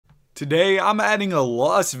Today, I'm adding a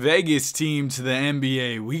Las Vegas team to the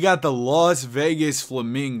NBA. We got the Las Vegas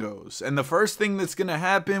Flamingos. And the first thing that's going to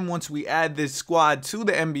happen once we add this squad to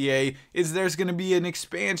the NBA is there's going to be an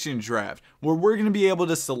expansion draft where we're going to be able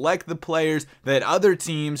to select the players that other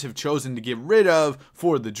teams have chosen to get rid of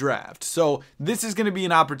for the draft. So this is going to be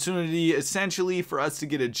an opportunity essentially for us to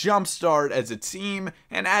get a jump start as a team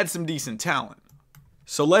and add some decent talent.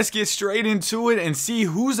 So let's get straight into it and see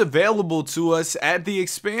who's available to us at the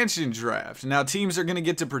expansion draft. Now, teams are going to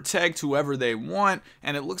get to protect whoever they want,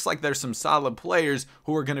 and it looks like there's some solid players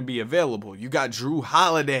who are going to be available. You got Jrue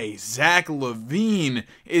Holiday, Zach LaVine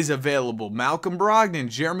is available, Malcolm Brogdon,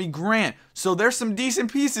 Jeremy Grant. So there's some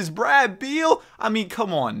decent pieces. Brad Beal, I mean,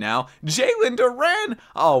 come on now. Jalen Duren.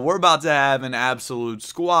 Oh, we're about to have an absolute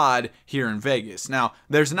squad here in Vegas. Now,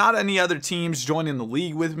 there's not any other teams joining the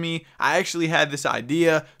league with me. I actually had this idea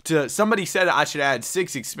somebody said I should add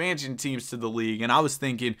 6 expansion teams to the league, and I was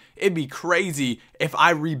thinking it'd be crazy if I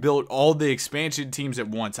rebuilt all the expansion teams at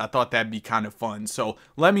once. I thought that'd be kind of fun. So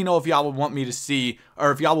let me know if y'all would want me to see,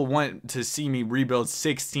 or if y'all would want to see me rebuild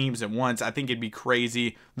 6 teams at once. I think it'd be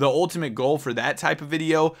crazy. The ultimate goal for that type of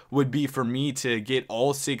video would be for me to get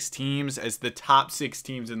all 6 teams as the top 6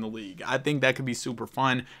 teams in the league. I think that could be super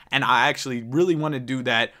fun, and I actually really want to do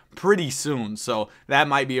that pretty soon. So that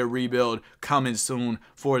might be a rebuild coming soon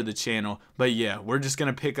for the channel. But yeah, we're just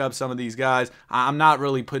going to pick up some of these guys. I'm not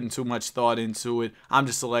really putting too much thought into it. I'm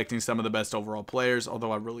just selecting some of the best overall players,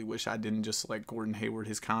 although I really wish I didn't just select Gordon Hayward.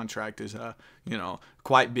 His contract is,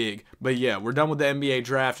 quite big. But yeah, we're done with the NBA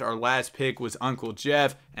draft. Our last pick was Uncle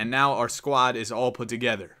Jeff, and now our squad is all put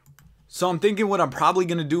together. So I'm thinking what I'm probably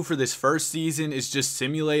going to do for this first season is just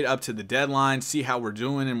simulate up to the deadline, see how we're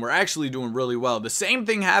doing, and we're actually doing really well. The same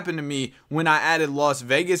thing happened to me when I added Las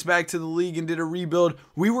Vegas back to the league and did a rebuild.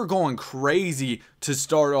 We were going crazy to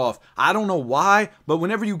start off. I don't know why, but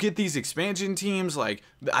whenever you get these expansion teams, like,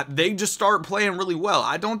 they just start playing really well.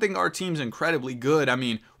 I don't think our team's incredibly good. I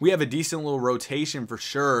mean, we have a decent little rotation for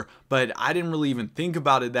sure, but I didn't really even think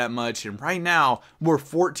about it that much. And right now, we're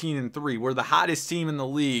 14-3. We're the hottest team in the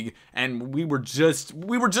league, and we were just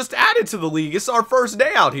added to the league. It's our first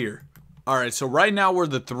day out here. Alright, so right now we're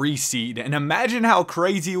the 3 seed, and imagine how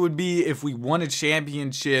crazy it would be if we won a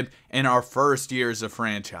championship in our first year as a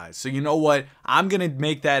franchise. So you know what? I'm going to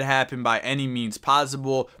make that happen by any means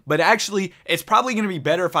possible, but actually, it's probably going to be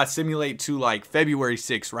better if I simulate to like February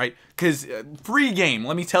 6th, right? Because free game,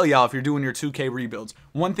 let me tell y'all, if you're doing your 2K rebuilds,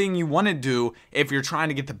 one thing you want to do if you're trying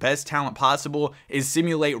to get the best talent possible is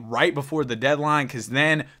simulate right before the deadline, because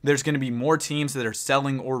then there's going to be more teams that are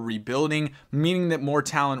selling or rebuilding, meaning that more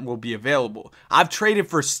talent will be available. I've traded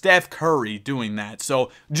for Steph Curry doing that, so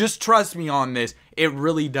just trust me on this. It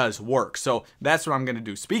really does work. So that's what I'm going to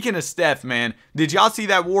do. Speaking of Steph, man, did y'all see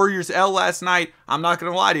that Warriors L last night? I'm not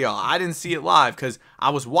going to lie to y'all. I didn't see it live because I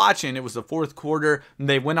was watching. It was the 4th quarter. And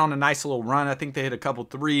they went on a nice little run. I think they hit a couple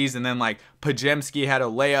threes. And then like Pajemski had a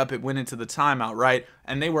layup. It went into the timeout, right?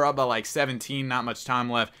 And they were up by like 17, not much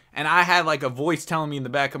time left. And I had like a voice telling me in the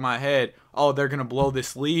back of my head, oh, they're going to blow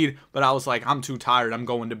this lead. But I was like, I'm too tired. I'm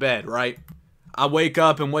going to bed, right? I wake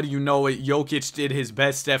up and what do you know it, Jokic did his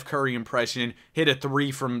best Steph Curry impression, hit a 3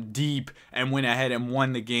 from deep, and went ahead and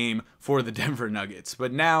won the game for the Denver Nuggets.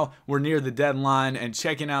 But now we're near the deadline and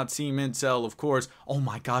checking out Team Intel, of course. Oh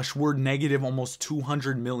my gosh, we're negative almost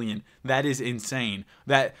 200 million. That is insane.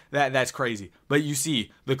 That's crazy. But you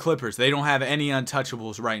see, the Clippers, they don't have any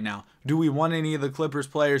untouchables right now. Do we want any of the Clippers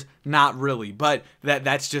players? Not really, but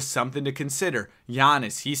that's just something to consider.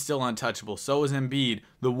 Giannis, he's still untouchable. So is Embiid.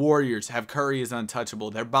 The Warriors have Curry as untouchable.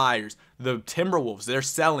 They're buyers. The Timberwolves, they're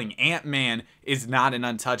selling. Ant-Man is not an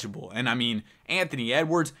untouchable. And I mean, Anthony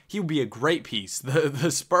Edwards, he would be a great piece.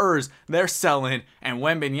 The Spurs, they're selling, and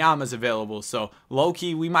Wembanyama's available. So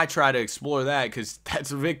low-key, we might try to explore that because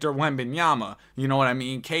that's Victor Wembanyama. You know what I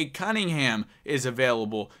mean? Cade Cunningham is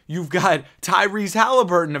available. You've got Tyrese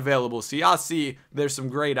Halliburton available. So y'all see there's some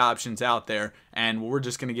great options out there, and we're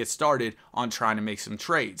just going to get started on trying to make some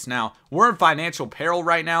trades. Now, we're in financial peril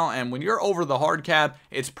right now, and when you're over the hard cap,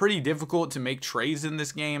 it's pretty difficult to make trades in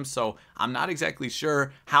this game, so I'm not exactly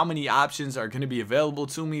sure how many options are going to be available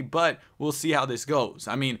to me, but we'll see how this goes.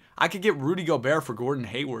 I mean, I could get Rudy Gobert for Gordon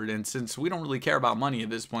Hayward, and since we don't really care about money at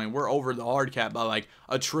this point, we're over the hard cap by like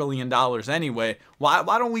 $1 trillion anyway. Why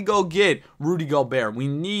don't we go get Rudy Gobert? We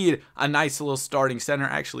need a nice little starting center.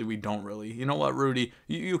 Actually, we don't really. You know what, Rudy?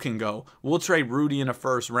 You can go. We'll trade Rudy in a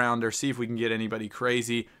first rounder, see if we can get anybody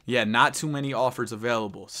crazy. Yeah, not too many offers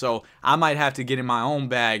available. So I might have to get in my own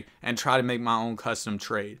bag and try to make my own custom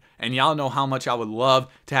trade. And y'all know how much I would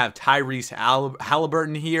love to have Tyrese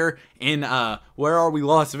Halliburton here in, where are we,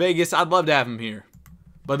 Las Vegas? I'd love to have him here.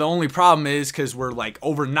 But the only problem is because we're like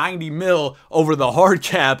over 90 mil over the hard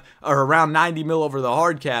cap, or around 90 mil over the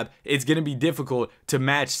hard cap, it's going to be difficult to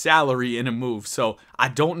match salary in a move. So I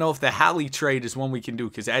don't know if the Hallie trade is one we can do,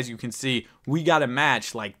 because as you can see, we got to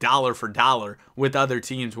match like dollar for dollar with other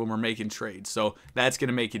teams when we're making trades. So that's going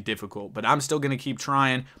to make it difficult. But I'm still going to keep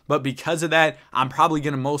trying. But because of that, I'm probably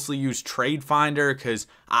going to mostly use Trade Finder, because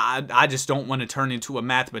I just don't want to turn into a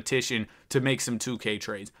mathematician to make some 2K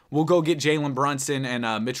trades. We'll go get Jalen Brunson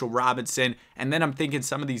and Mitchell Robinson, and then I'm thinking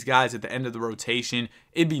some of these guys at the end of the rotation,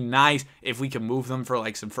 it'd be nice if we could move them for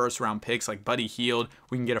like some first round picks, like Buddy Hield.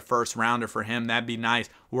 We can get a first rounder for him. That'd be nice.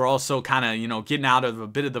 We're also kind of, getting out of a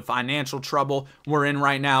bit of the financial trouble we're in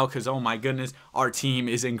right now, because, oh my goodness, our team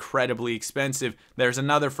is incredibly expensive. There's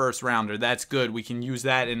another first rounder. That's good. We can use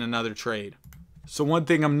that in another trade. So one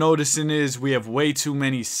thing I'm noticing is we have way too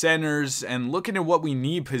many centers, and looking at what we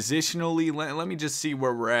need positionally, let me just see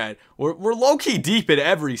where we're at. We're low-key deep at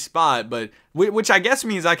every spot, but which I guess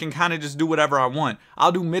means I can kind of just do whatever I want.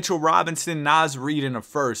 I'll do Mitchell Robinson, Naz Reid in a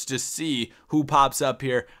first, just see who pops up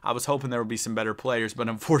here. I was hoping there would be some better players, but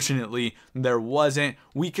unfortunately there wasn't.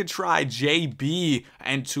 We could try JB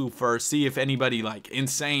and 2 first, see if anybody like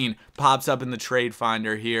insane pops up in the trade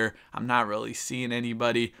finder here. I'm not really seeing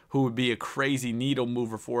anybody who would be a crazy needle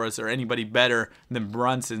mover for us, or anybody better than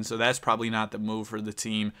Brunson, so that's probably not the move for the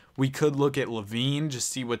team. We could look at LaVine, just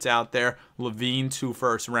see what's out there. LaVine, 2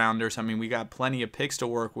 first rounders. I mean, we got plenty of picks to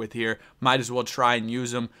work with here. Might as well try and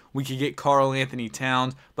use them. We could get Karl-Anthony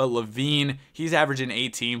Towns, but LaVine, he's averaging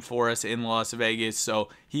 18 for us in Las Vegas, so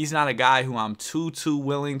he's not a guy who I'm too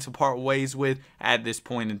willing to part ways with at this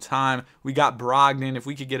point in time. We got Brogdon. If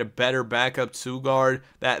we could get a better backup 2 guard,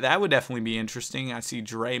 that would definitely be interesting. I see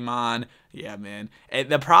Draymond. Yeah, man. And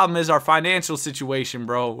the problem is our financial situation,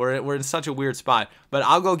 bro. We're in such a weird spot. But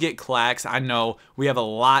I'll go get Clax. I know we have a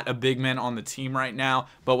lot of big men on the team right now,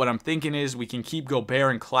 but what I'm thinking is we can keep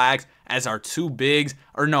Gobert and Clax as our 2 bigs.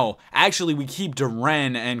 Or no, actually we keep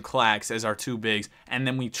Duren and Clax as our 2 bigs, and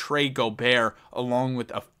then we trade Gobert along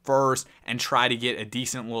with a first and try to get a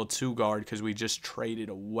decent little 2 guard, because we just traded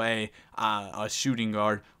away a shooting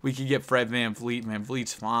guard. We could get Fred VanVleet.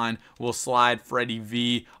 VanVleet's fine. We'll slide Freddie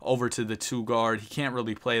V over to the 2 guard. He can't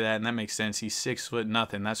really play that, and that makes sense. He's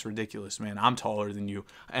 6'0". That's ridiculous, man. I'm taller than you.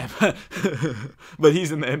 But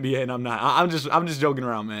he's in the NBA and I'm not. I'm just joking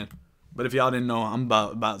around, man. But if y'all didn't know, I'm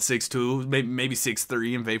about 6'2", maybe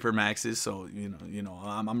 6'3" in Vapor Maxes. So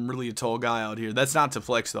I'm really a tall guy out here. That's not to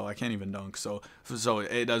flex though. I can't even dunk, so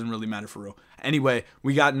it doesn't really matter for real. Anyway,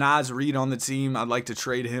 we got Naz Reid on the team. I'd like to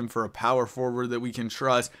trade him for a power forward that we can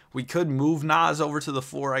trust. We could move Naz over to the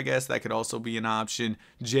 4, I guess. That could also be an option.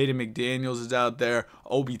 Jaden McDaniels is out there.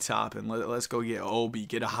 Obi Toppin. Let's go get Obi.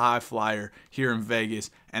 Get a high flyer here in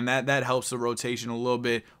Vegas. And that helps the rotation a little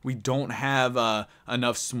bit. We don't have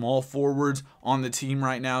enough small forwards on the team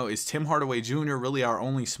right now. Is Tim Hardaway Jr. really our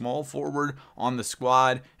only small forward on the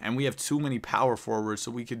squad? And we have too many power forwards,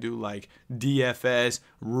 so we could do like DFS,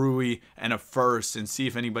 Rui, and a first and see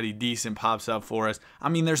if anybody decent pops up for us. I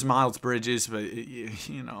mean, there's Miles Bridges, but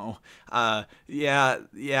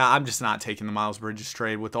yeah, I'm just not taking the Miles Bridges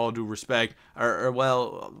trade, with all due respect.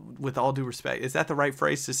 Well, with all due respect, is that the right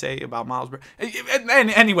phrase to say about Miles Bridges?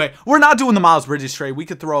 Anyway, we're not doing the Miles Bridges trade. We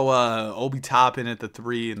could throw Obi Toppin at the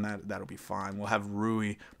 3, and that'll be fine. We'll have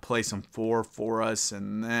Rui play some 4 for us,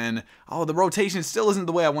 and then the rotation still isn't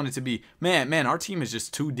the way I want it to be. Man, our team is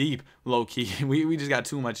just too deep, low key. We just got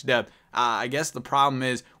too much depth. I guess the problem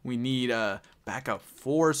is we need a backup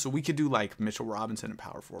 4, so we could do like Mitchell Robinson and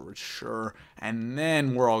power forward, sure, and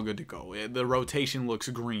then we're all good to go. The rotation looks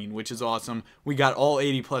green, which is awesome. We got all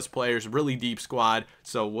 80+ players, really deep squad,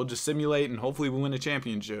 so we'll just simulate and hopefully we win a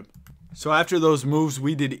championship. So after those moves,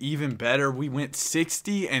 we did even better. We went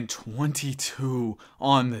 60-22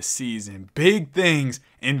 on the season. Big things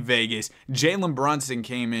in Vegas. Jalen Brunson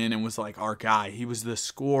came in and was like our guy. He was the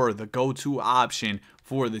scorer, the go-to option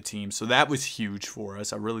for the team. So that was huge for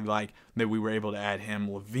us. I really like that we were able to add him.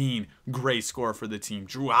 LaVine, great scorer for the team.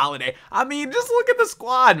 Jrue Holiday. I mean, just look at the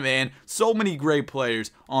squad, man. So many great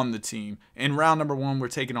players on the team. In round number 1, we're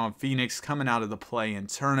taking on Phoenix, coming out of the play-in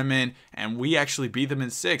tournament, and we actually beat them in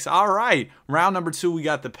 6. All right. Round number 2, we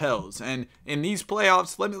got the Pels. And in these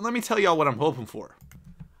playoffs, let me tell y'all what I'm hoping for.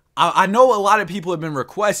 I know a lot of people have been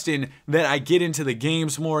requesting that I get into the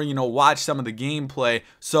games more, watch some of the gameplay.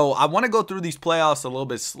 So I want to go through these playoffs a little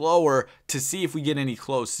bit slower to see if we get any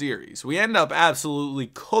close series. We end up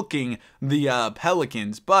absolutely cooking the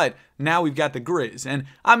Pelicans, but Now we've got the Grizz. And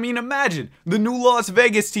I mean, imagine the new Las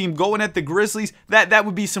Vegas team going at the Grizzlies. That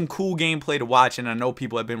would be some cool gameplay to watch, and I know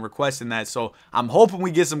people have been requesting that, so I'm hoping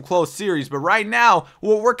we get some close series. But right now,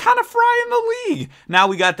 we're kind of frying the league. Now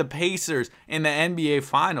we got the Pacers in the NBA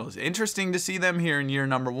Finals. Interesting to see them here in year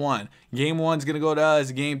number 1. Game 1's going to go to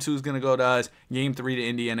us. Game 2's going to go to us. Game 3 to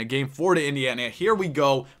Indiana. Game 4 to Indiana. Here we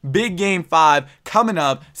go. Big Game 5 coming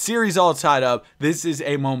up. Series all tied up. This is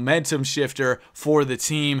a momentum shifter for the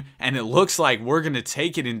team, and it looks like we're going to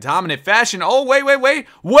take it in dominant fashion. Oh, wait.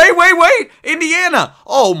 Indiana.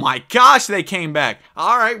 Oh, my gosh, they came back.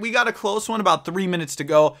 All right, we got a close one. About 3 minutes to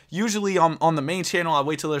go. Usually on the main channel, I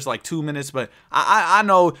wait till there's like 2 minutes, but I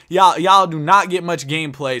know y'all do not get much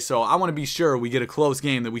gameplay, so I want to be sure we get a close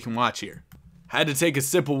game that we can watch here. Had to take a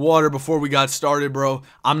sip of water before we got started, bro.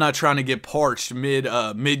 I'm not trying to get parched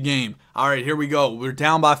mid-game. All right, here we go. We're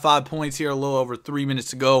down by 5 points here, a little over 3 minutes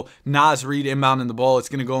to go. Naz Reid inbounding the ball. It's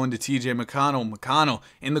going to go into TJ McConnell. McConnell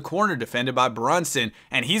in the corner, defended by Brunson.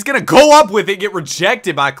 And he's going to go up with it, get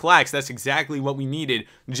rejected by Clax. That's exactly what we needed.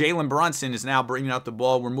 Jalen Brunson is now bringing out the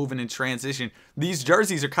ball. We're moving in transition. These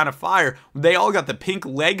jerseys are kind of fire. They all got the pink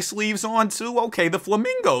leg sleeves on, too. Okay, the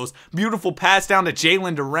Flamingos. Beautiful pass down to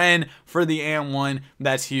Jalen Duren for the and one.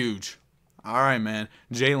 That's huge. All right, man.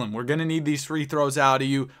 Jalen, we're going to need these free throws out of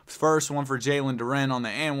you. First one for Jalen Duren on the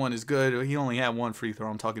and one is good. He only had one free throw.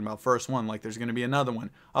 I'm talking about first one like there's going to be another one.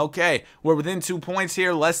 Okay, we're within 2 points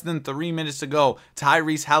here. Less than 3 minutes to go.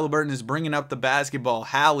 Tyrese Halliburton is bringing up the basketball.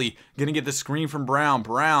 Hallie going to get the screen from Brown.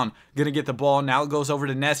 Brown going to get the ball. Now it goes over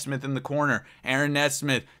to Nesmith in the corner. Aaron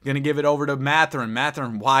Nesmith going to give it over to Mathurin.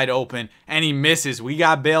 Mathurin wide open, and he misses. We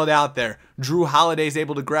got bailed out there. Drew Holiday's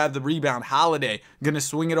able to grab the rebound. Holiday going to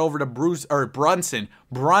swing it over to Brunson.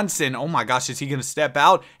 Brunson, oh my gosh, is he going to step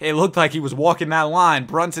out? It looked like he was walking that line.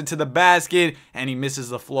 Brunson to the basket, and he misses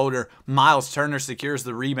the floater. Miles Turner secures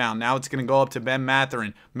the rebound. Now it's going to go up to Ben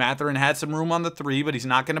Mathurin. Mathurin had some room on the three, but he's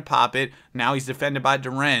not going to pop it. Now he's defended by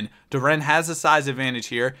Duren. Duren has a size advantage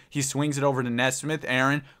here. He swings it over to Nesmith.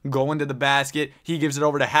 Aaron going to the basket. He gives it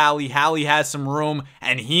over to Hallie. Hallie has some room,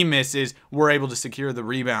 and he misses. We're able to secure the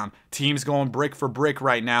rebound. Team's going brick for brick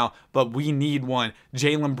right now, but we need one.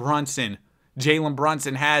 Jalen Brunson. Jalen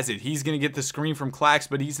Brunson has it. He's going to get the screen from Clax,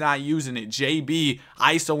 but he's not using it. JB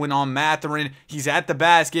isoing on Mathurin. He's at the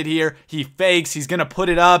basket here. He fakes. He's going to put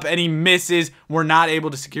it up, and he misses. We're not able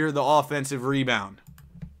to secure the offensive rebound.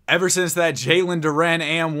 Ever since that Jalen Duren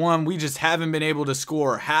and one, we just haven't been able to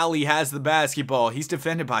score. Hallie has the basketball. He's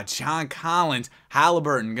defended by John Collins.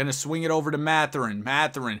 Halliburton going to swing it over to Mathurin.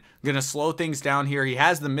 Mathurin going to slow things down here. He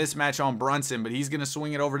has the mismatch on Brunson, but he's going to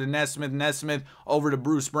swing it over to Nesmith. Nesmith over to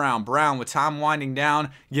Bruce Brown. Brown with time winding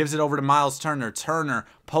down gives it over to Miles Turner. Turner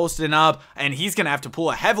posting up, and he's going to have to pull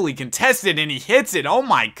a heavily contested, and he hits it. Oh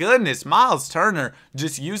my goodness. Miles Turner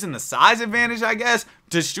just using the size advantage, I guess,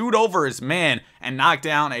 to shoot over his man and knock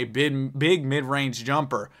down a big mid-range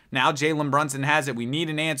jumper. Now Jalen Brunson has it. We need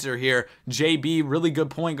an answer here. JB, really good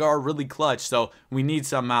point guard, really clutch, so we need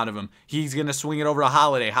something out of him. He's going to swing it over to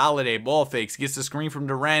Holiday. Holiday ball fakes, gets the screen from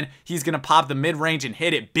Duren. He's going to pop the mid-range and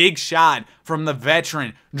hit it. Big shot from the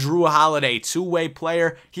veteran, Drew Holiday, two-way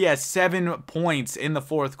player. He has 7 points in the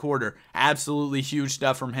fourth quarter. Absolutely huge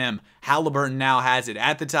stuff from him. Halliburton now has it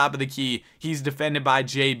at the top of the key. He's defended by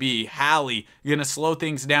JB. Hallie going to slow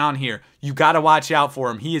things down here. You got to watch out for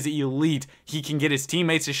him. He is elite. He can get his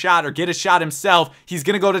teammates a shot or get a shot himself. He's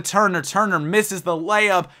going to go to Turner. Turner misses the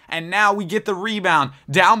layup, and now we get the rebound.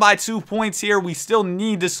 Down by 2 points here. We still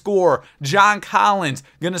need to score. John Collins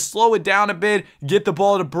going to slow it down a bit, get the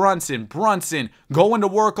ball to Brunson. Brunson going to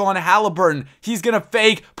work on Halliburton. He's going to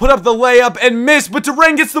fake, put up the layup, and miss, but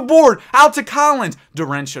Duren gets the board. Out to Collins.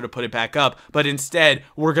 Duren should have put it back up, but instead,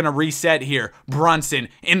 we're going to reset here. Brunson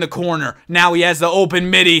in the corner. Now he has the open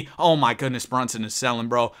midi. Oh my goodness, Brunson is selling,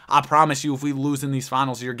 bro. I promise you, if we lose in these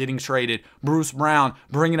finals, you're getting traded. Bruce Brown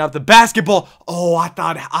bringing up the basketball. Oh, I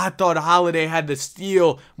thought Holiday had the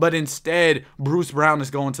steal, but instead, Bruce Brown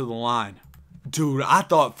is going to the line. Dude, I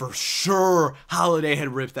thought for sure Holiday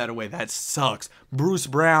had ripped that away. That sucks. Bruce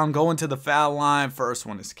Brown going to the foul line. First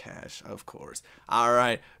one is cash, of course. All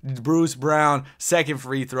right, Bruce Brown, second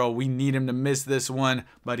free throw. We need him to miss this one,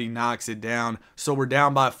 but he knocks it down. So we're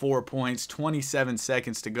down by 4 points, 27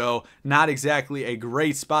 seconds to go. Not exactly a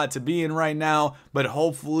great spot to be in right now, but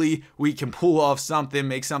hopefully we can pull off something,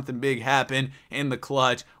 make something big happen in the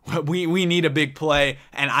clutch. We need a big play,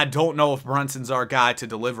 and I don't know if Brunson's our guy to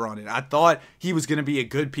deliver on it. I thought he was going to be a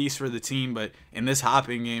good piece for the team, but in this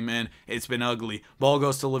hopping game, man, it's been ugly. Ball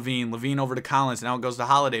goes to Levine. Levine over to Collins. Now it goes to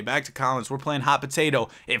Holiday. Back to Collins. We're playing hot potato.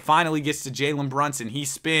 It finally gets to Jalen Brunson. He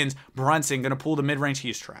spins. Brunson going to pull the mid-range. He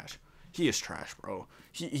is trash. he is trash, bro.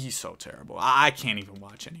 He's so terrible. I can't even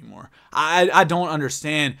watch anymore. I don't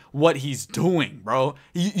understand what he's doing, bro.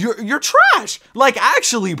 You're trash. Like,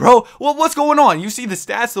 actually, bro. Well, what's going on? You see the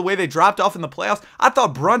stats, the way they dropped off in the playoffs? I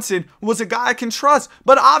thought Brunson was a guy I can trust,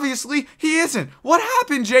 but obviously he isn't. What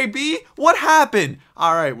happened, JB? What happened?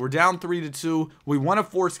 All right, we're down 3-2. We want to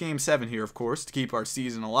force game 7 here, of course, to keep our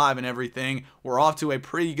season alive and everything. We're off to a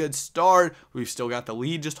pretty good start. We've still got the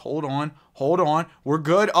lead. Just hold on. Hold on. We're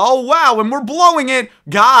good. Oh, wow. And we're blowing it.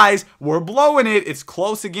 Guys, we're blowing it. It's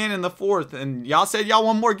close again in the 4th. And y'all said y'all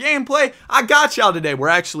want more gameplay. I got y'all today. We're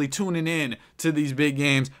actually tuning in to these big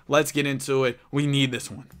games. Let's get into it. We need this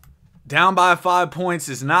one. Down by 5 points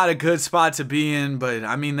is not a good spot to be in, but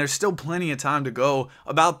I mean, there's still plenty of time to go.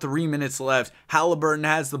 About 3 minutes left. Halliburton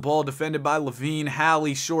has the ball, defended by LaVine.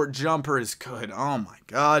 Hallie, short jumper is good. Oh my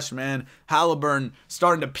gosh, man. Halliburton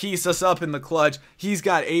starting to piece us up in the clutch. He's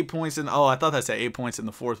got 8 points in, oh, I thought that said 8 points in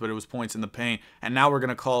the 4th, but it was points in the paint. And now we're going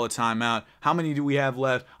to call a timeout. How many do we have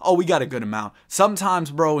left? Oh, we got a good amount.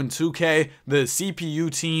 Sometimes, bro, in 2K, the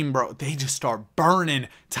CPU team, bro, they just start burning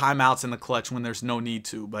timeouts in the clutch when there's no need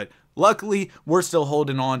to, but luckily, we're still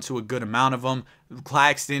holding on to a good amount of them.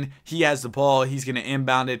 Claxton, he has the ball. He's going to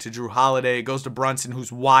inbound it to Drew Holiday. It goes to Brunson,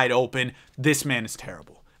 who's wide open. This man is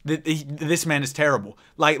terrible. This man is terrible.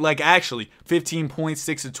 Like actually, 15 points,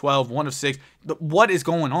 6 of 12, 1 of 6. What is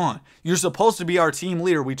going on? You're supposed to be our team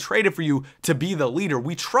leader. We traded for you to be the leader.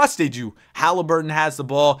 We trusted you. Halliburton has the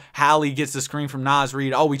ball. Hallie gets the screen from Naz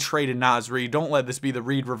Reid. Oh, we traded Naz Reid. Don't let this be the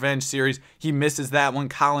Reid revenge series. He misses that one.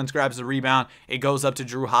 Collins grabs the rebound. It goes up to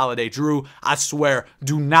Drew Holiday. Drew, I swear,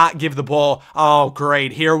 do not give the ball. Oh,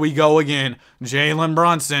 great. Here we go again. Jalen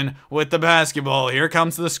Brunson with the basketball. Here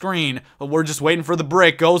comes the screen. We're just waiting for the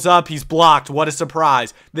brick. Goes up. He's blocked. What a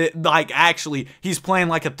surprise. Like, actually, he's playing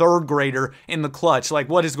like a third grader in the clutch. Like,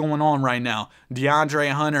 what is going on right now?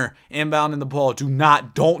 DeAndre Hunter inbounding the ball.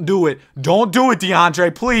 Don't do it. Don't do it,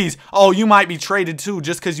 DeAndre, please. Oh, you might be traded too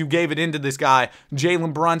just because you gave it into this guy.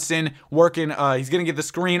 Jalen Brunson working. He's going to get the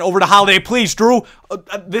screen over to Holiday. Please, Drew.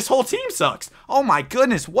 This whole team sucks. Oh, my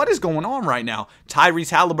goodness. What is going on right now?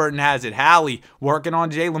 Tyrese Halliburton has it. Hallie working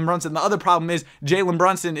on Jalen Brunson. The other problem is Jalen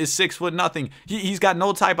Brunson is 6'0". He's got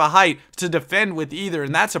no type of height to defend with either,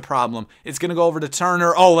 and that's a problem. It's going to go over to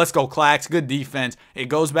Turner. Oh, let's go, Clax. Good defense. It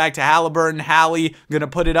goes back to Halliburton. Hallie going to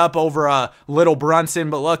put it up over little Brunson,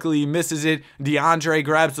 but luckily he misses it. DeAndre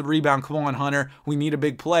grabs the rebound. Come on, Hunter. We need a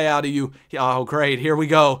big play out of you. Oh, great. Here we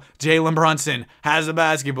go. Jalen Brunson has the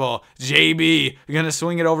basketball. JB going to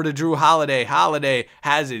swing it over to Drew Holiday. Holiday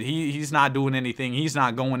has it. He's not doing anything. He's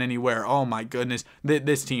not going anywhere. Oh, my goodness.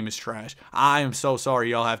 This team is trash. I am so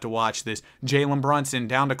sorry y'all have to watch this. Jalen Brunson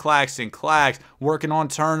down to Claxton. Clax working on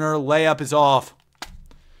Turner. Layup is off.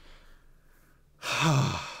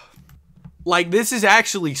 Like, this is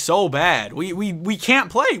actually so bad. We can't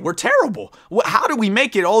play. We're terrible. How do we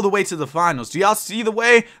make it all the way to the finals? Do y'all see the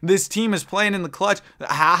way this team is playing in the clutch?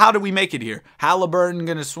 How do we make it here? Halliburton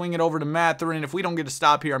going to swing it over to Mathurin. If we don't get a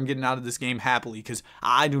stop here, I'm getting out of this game happily because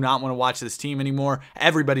I do not want to watch this team anymore.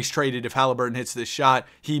 Everybody's traded if Halliburton hits this shot.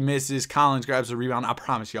 He misses. Collins grabs the rebound. I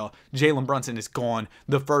promise y'all, Jalen Brunson is gone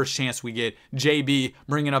the first chance we get. JB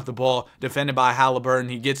bringing up the ball, defended by Halliburton.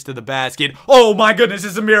 He gets to the basket. Oh, my goodness,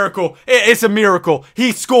 it's a miracle. It's a miracle.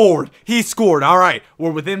 He scored. He scored. All right.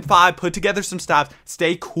 We're within 5. Put together some stops.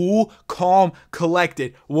 Stay cool, calm,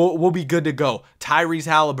 collected. We'll be good to go. Tyrese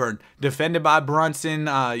Halliburton, defended by Brunson.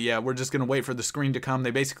 Yeah, we're just going to wait for the screen to come.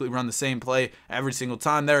 They basically run the same play every single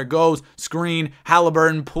time. There it goes. Screen.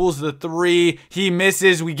 Halliburton pulls the 3. He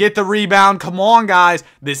misses. We get the rebound. Come on, guys.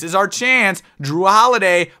 This is our chance. Drew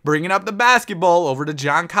Holiday bringing up the basketball over to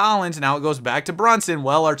John Collins. Now it goes back to Brunson.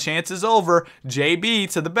 Well, our chance is over. JB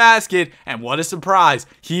to the basket. And what a surprise.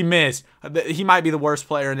 He missed. He might be the worst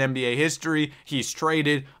player in NBA history. He's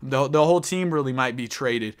traded. The whole team really might be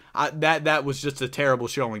traded. That was just a terrible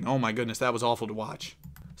showing. Oh my goodness, that was awful to watch.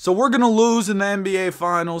 So we're going to lose in the NBA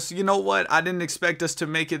Finals. You know what? I didn't expect us to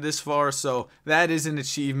make it this far, so that is an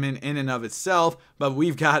achievement in and of itself. But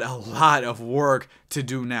we've got a lot of work to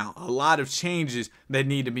do now. A lot of changes that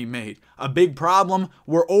need to be made. A big problem,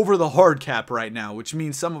 we're over the hard cap right now, which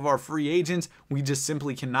means some of our free agents we just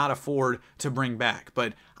simply cannot afford to bring back.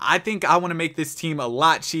 But I think I want to make this team a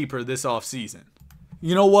lot cheaper this offseason.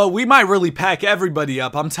 You know what? We might really pack everybody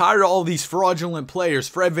up. I'm tired of all these fraudulent players.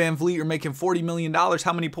 Fred VanVleet, you're making $40 million.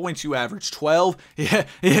 How many points you average? 12? Yeah,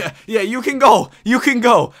 you can go. You can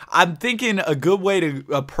go. I'm thinking a good way to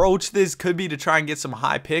approach this could be to try and get some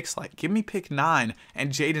high picks. Like, give me pick 9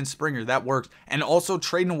 and Jaden Springer. That works. And also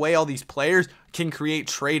trading away all these players. can create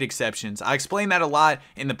trade exceptions. I explained that a lot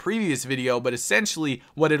in the previous video, but essentially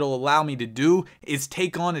what it'll allow me to do is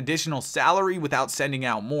take on additional salary without sending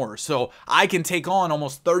out more. So I can take on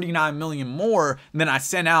almost 39 million more than I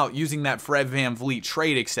sent out using that Fred VanVleet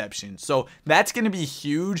trade exception. So that's going to be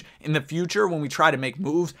huge in the future when we try to make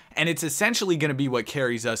moves, and it's essentially going to be what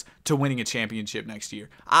carries us to winning a championship next year.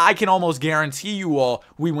 I can almost guarantee you all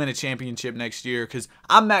we win a championship next year because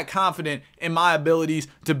I'm that confident in my abilities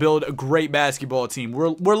to build a great basketball team.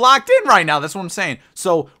 We're locked in right now. That's what I'm saying.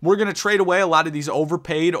 So we're going to trade away a lot of these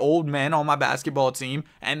overpaid old men on my basketball team,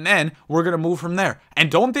 and then we're going to move from there.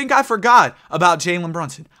 And don't think I forgot about Jalen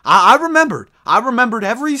Brunson. I remembered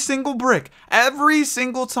every single brick, every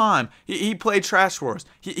single time he played trash for us.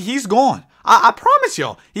 He's gone. I promise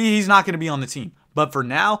y'all, he's not going to be on the team. But for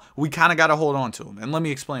now, we kind of got to hold on to him. And let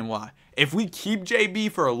me explain why. If we keep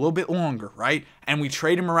JB for a little bit longer, right, and we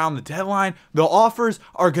trade him around the deadline, the offers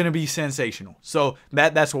are going to be sensational. So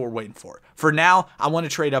that's what we're waiting for. For now, I want to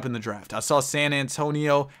trade up in the draft. I saw San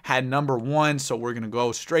Antonio had #1, so we're going to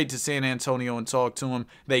go straight to San Antonio and talk to him.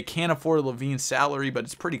 They can't afford LaVine's salary, but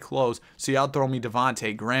it's pretty close. So y'all throw me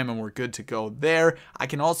Devontae Graham, and we're good to go there. I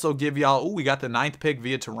can also give y'all, we got the 9th pick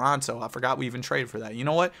via Toronto. I forgot we even traded for that. You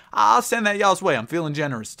know what? I'll send that y'all's way. I'm feeling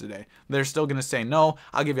generous today. They're still going to say no.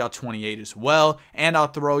 I'll give y'all 28 as well, and I'll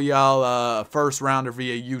throw y'all a first rounder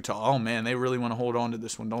via Utah. Oh man, they really want to hold on to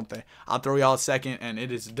this one, don't they? I'll throw y'all a second, and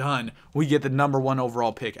it is done. We get the #1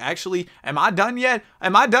 overall pick. Actually, am I done yet?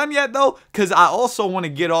 Am I done yet though? Because I also want to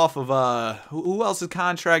get off of who else's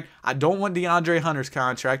contract. I don't want DeAndre Hunter's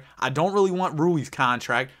contract. I don't really want Rui's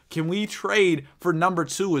contract. Can we trade for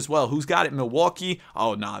 #2 as well? Who's got it? Milwaukee?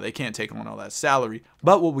 Oh, nah, they can't take on all that salary.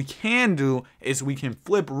 But what we can do is we can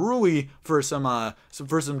flip Rui for some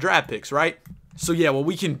draft picks, right? So yeah, what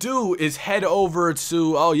we can do is head over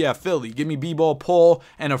to, Philly. Give me B-Ball Paul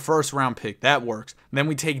and a first round pick. That works. Then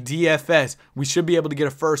we take DFS. We should be able to get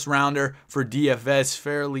a first rounder for DFS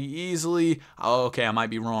fairly easily. Oh, okay, I might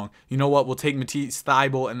be wrong. You know what? We'll take Matisse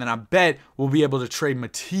Thybulle, and then I bet we'll be able to trade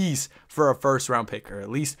Matisse for a first round pick, or at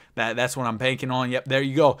least that's what I'm banking on. Yep, there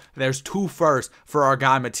you go. There's 2 firsts for our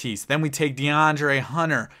guy Matisse. Then we take DeAndre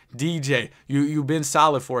Hunter. DJ, you've been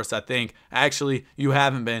solid for us, I think. Actually, you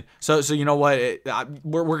haven't been. So you know what?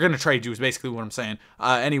 We're gonna trade you is basically what I'm saying.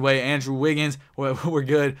 Anyway, Andrew Wiggins, we're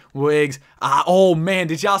good. Wiggs. Oh man,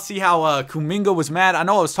 did y'all see how Kuminga was mad? I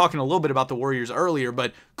know I was talking a little bit about the Warriors earlier,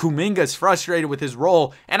 but Kuminga's frustrated with his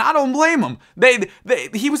role, and I don't blame him.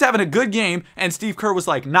 He was having a good game, and Steve Kerr was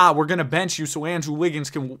like, "Nah, we're gonna bench you so Andrew Wiggins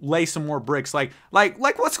can lay some more bricks." Like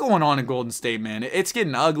what's going on in Golden State, man? It's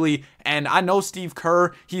getting ugly, and I know Steve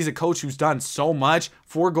Kerr. He's a coach who's done so much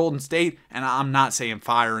for Golden State, and I'm not saying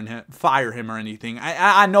fire him or anything.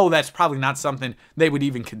 I know that's probably not something they would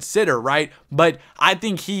even consider, right? But I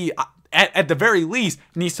think he, at the very least,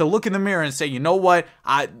 needs to look in the mirror and say, you know what,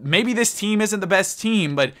 maybe this team isn't the best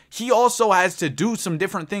team, but he also has to do some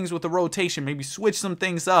different things with the rotation, maybe switch some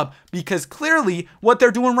things up, because clearly what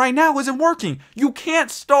they're doing right now isn't working. You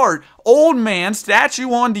can't start old man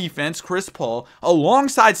statue on defense, Chris Paul,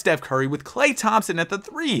 alongside Steph Curry with Klay Thompson at the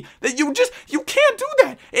 3. That you can't do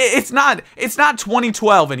that. It's not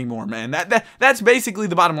 2012 anymore, man. That's basically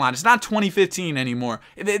the bottom line. It's not 2015 anymore.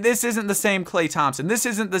 This isn't the same Klay Thompson. This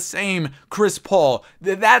isn't the same Chris Paul.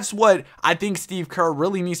 That's what I think Steve Kerr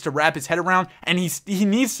really needs to wrap his head around, and he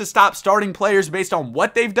needs to stop starting players based on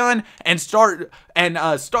what they've done and start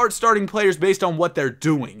starting players based on what they're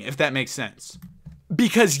doing, if that makes sense.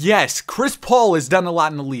 Because yes, Chris Paul has done a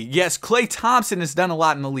lot in the league. Yes, Klay Thompson has done a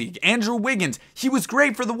lot in the league. Andrew Wiggins, he was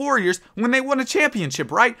great for the Warriors when they won a championship,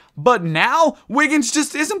 right? But now, Wiggins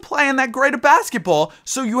just isn't playing that great of basketball.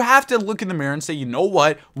 So you have to look in the mirror and say, you know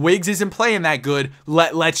what? Wiggs isn't playing that good.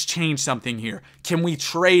 Let's change something here. Can we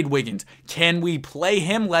trade Wiggins? Can we play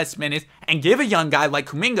him less minutes and give a young guy like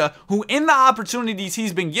Kuminga, who in the opportunities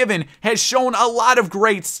he's been given has shown a lot of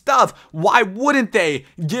great stuff? Why wouldn't they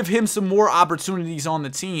give him some more opportunities on the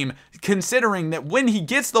team, considering that when he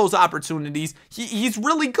gets those opportunities, he's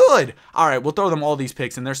really good? All right, we'll throw them all these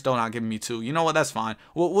picks, and they're still not giving me 2. You know what? That's fine.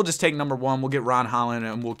 We'll just take #1. We'll get Ron Holland,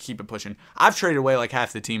 and we'll keep it pushing. I've traded away like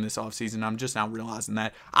half the team this offseason. I'm just now realizing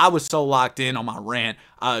that. I was so locked in on my rant.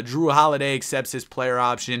 Drew Holiday accepts his player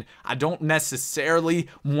option. I don't necessarily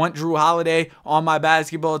want Drew Holiday Holiday on my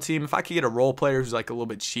basketball team. If I could get a role player who's like a little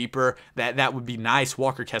bit cheaper, that would be nice.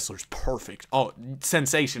 Walker Kessler's perfect. Oh,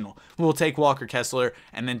 sensational. We'll take Walker Kessler,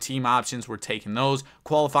 and then team options, we're taking those.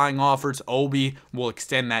 Qualifying offers, Obi, we'll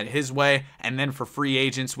extend that his way. And then for free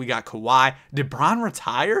agents, we got Kawhi. Did Bron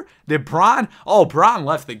retire? Bron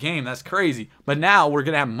left the game. That's crazy. But now we're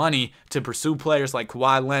going to have money to pursue players like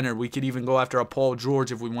Kawhi Leonard. We could even go after a Paul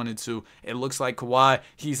George if we wanted to. It looks like Kawhi,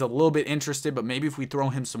 he's a little bit interested, but maybe if we throw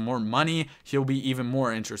him some more money, he'll be even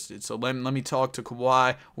more interested. So let me talk to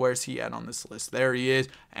Kawhi. Where's he at on this list? There he is.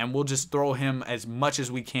 And we'll just throw him as much as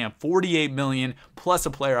we can. $48 million plus a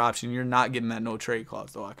player option. You're not getting that no trade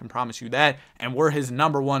clause, though. I can promise you that. And we're his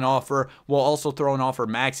 #1 offer. We'll also throw an offer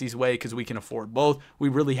Maxey's way because we can afford both. We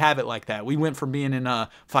really have it like that. We went from being in a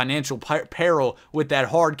financial peril with that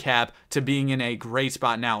hard cap to being in a great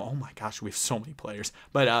spot now. Oh my gosh, we have so many players.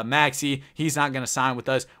 But Maxey, he's not going to sign with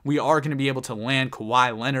us. We are going to be able to land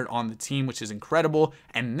Kawhi Leonard on the team, which is incredible.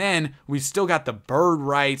 And then we've still got the bird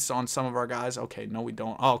rights on some of our guys. Okay, no, we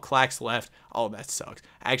don't. Oh, Clax left. Oh, that sucks.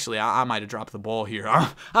 Actually, I might have dropped the ball here.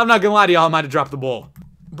 I'm not going to lie to y'all. I might have dropped the ball.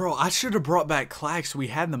 Bro, I should have brought back Clax. We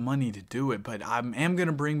had the money to do it, but I am going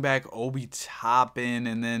to bring back Obi Toppin,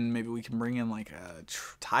 and then maybe we can bring in like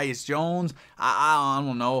Tyus Jones. I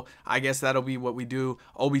don't know. I guess that'll be what we do.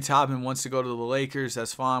 Obi Toppin wants to go to the Lakers.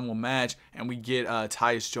 That's fine. We'll match, and we get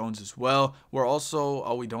Tyus Jones as well. We're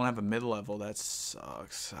also, we don't have a mid-level. That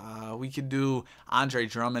sucks. We could do Andre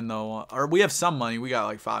Drummond, though, or we have some money. We got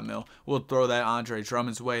like $5 million. We'll throw that Andre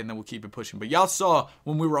Drummond's way, and then we'll keep it pushing. But y'all saw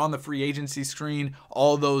when we were on the free agency screen,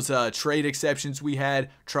 all those trade exceptions we had.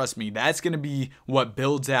 Trust me, that's going to be what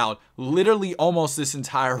builds out literally almost this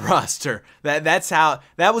entire roster. That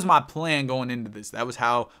was my plan going into this. That was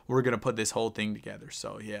how we're going to put this whole thing together.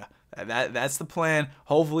 So yeah, that's the plan.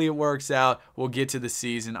 Hopefully it works out. We'll get to the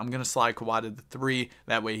season. I'm going to slide Kawhi to the 3.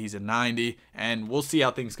 That way he's a 90, and we'll see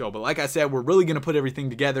how things go. But like I said, we're really going to put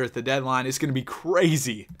everything together at the deadline. It's going to be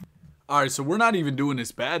crazy. All right, so we're not even doing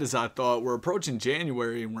as bad as I thought. We're approaching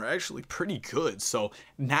January, and we're actually pretty good. So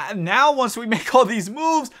now once we make all these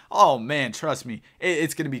moves, oh, man, trust me,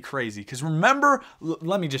 it's going to be crazy. Because remember,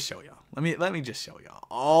 let me just show y'all. Let me just show y'all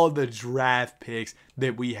all the draft picks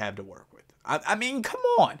that we have to work with. I mean, come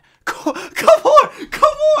on. Come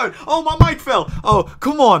on. Oh, my mic fell. Oh,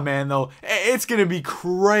 come on, man, though. It's going to be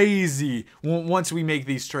crazy once we make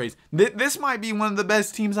these trades. This might be one of the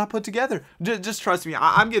best teams I put together. Just trust me.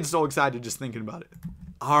 I'm getting so excited just thinking about it.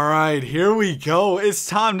 All right, here we go. It's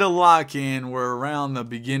time to lock in. We're around the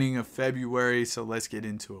beginning of February, so let's get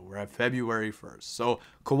into it. We're at February 1st. So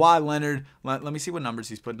Kawhi Leonard, let me see what numbers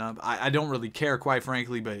he's putting up. I don't really care, quite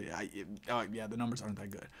frankly, but yeah, the numbers aren't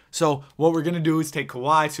that good. So what we're going to do is take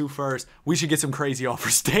Kawhi to first. We should get some crazy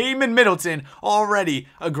offers. Damon Middleton, already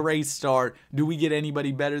a great start. Do we get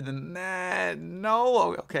anybody better than that?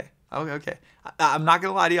 No? Okay. I'm not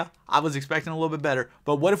going to lie to you. I was expecting a little bit better.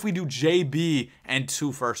 But what if we do JB and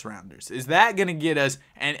 2 first-rounders? Is that going to get us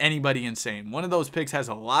anybody insane? One of those picks has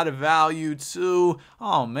a lot of value, too.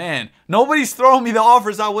 Oh, man. Nobody's throwing me the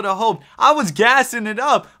offers I would have hoped. I was gassing it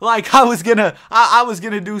up like I was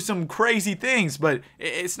gonna do some crazy things. But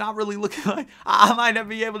it's not really looking like I might not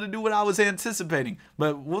be able to do what I was anticipating.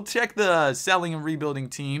 But we'll check the selling and rebuilding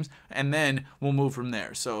teams, and then we'll move from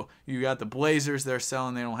there. So you got the Blazers. They're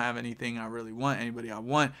selling. They don't have anything I really want, anybody I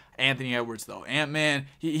want. Anthony Edwards, though, Ant-Man,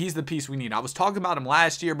 he's the piece we need. I was talking about him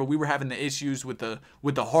last year, but we were having the issues with the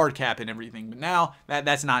hard cap and everything. But now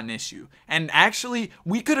that's not an issue. And actually,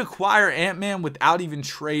 we could acquire Ant-Man without even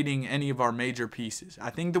trading any of our major pieces.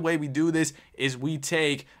 I think the way we do this is we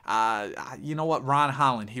take, you know what, Ron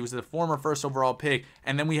Holland. He was the former first overall pick,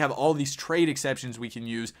 and then we have all these trade exceptions we can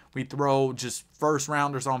use. We throw just first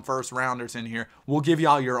rounders on first rounders in here. We'll give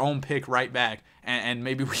y'all your own pick right back. And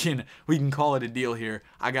maybe we can call it a deal here.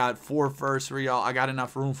 I got 4 firsts for y'all. I got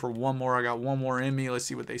enough room for one more. I got one more in me. Let's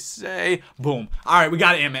see what they say. Boom. All right, we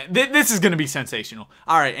got Ant-Man. This is going to be sensational.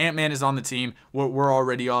 All right, Ant-Man is on the team. We're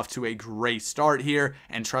already off to a great start here.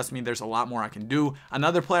 And trust me, there's a lot more I can do.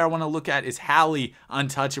 Another player I want to look at is Hallie,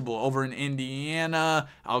 untouchable, over in Indiana.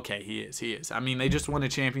 Okay, he is. I mean, they just won a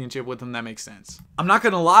championship with him. That makes sense. I'm not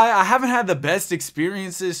going to lie. I haven't had the best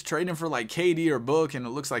experiences trading for like KD or Book, and it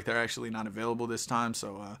looks like they're actually not available this time,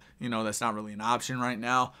 so you know, that's not really an option right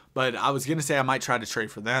now. but I was going to say I might try to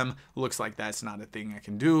trade for them. Looks like that's not a thing I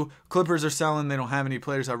can do. Clippers are selling. They don't have any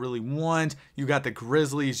players I really want. You got the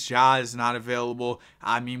Grizzlies. Ja is not available.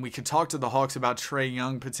 I mean, we could talk to the Hawks about Trae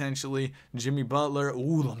Young potentially. Jimmy Butler.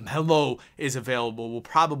 Ooh, LaMelo is available. We'll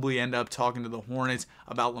probably end up talking to the Hornets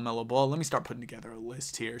about LaMelo Ball. Let me start putting together a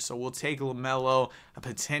list here. So we'll take LaMelo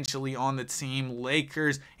potentially on the team.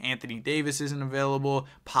 Lakers, Anthony Davis isn't available.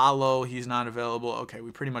 Paolo, he's not available. Okay,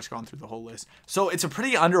 we've pretty much gone through the whole list. So it's a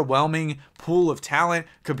pretty underwhelming pool of talent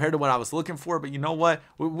compared to what I was looking for. But you know what?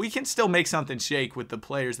 We can still make something shake with the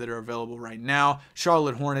players that are available right now.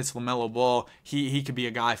 Charlotte Hornets, LaMelo Ball, he could be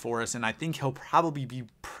a guy for us. And I think he'll probably be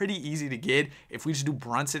pretty easy to get if we just do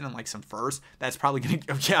Brunson and like some first. That's probably going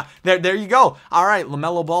to, yeah, there you go. All right,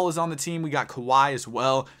 LaMelo Ball is on the team. We got Kawhi as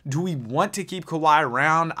well. Do we want to keep Kawhi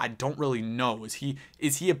around? I don't really know. Is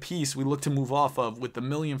he a piece we look to move off of with the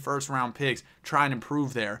million first round picks, try and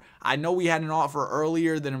improve there? I know we had an offer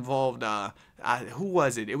earlier that involved who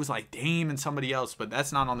was it? It was like Dame and somebody else, but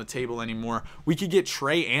that's not on the table anymore. We could get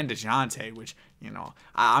Trae and DeJounte, which, you know,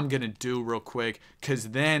 I'm going to do real quick because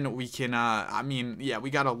then we can, I mean, yeah,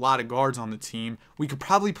 we got a lot of guards on the team. We could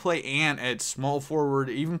probably play Ant at small forward,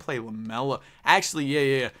 even play LaMelo. Actually,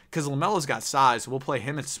 yeah, because LaMelo's got size. We'll play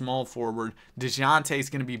him at small forward.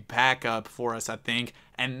 DeJounte's going to be backup for us, I think.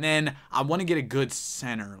 And then I want to get a good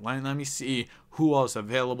center. Let me see who else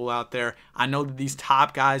available out there. I know that these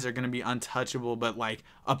top guys are going to be untouchable, but like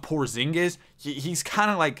a Porzingis, he's kind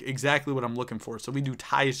of like exactly what I'm looking for. So we do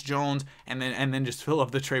Tyus Jones and then just fill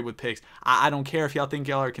up the trade with picks. I don't care if y'all think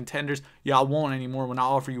y'all are contenders. Y'all won't anymore when I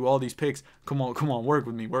offer you all these picks. Come on, work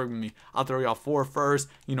with me. I'll throw y'all 4 first.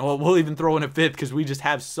 You know what? We'll even throw in a 5th because we just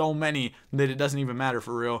have so many that it doesn't even matter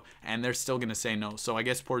for real, and they're still going to say no. So I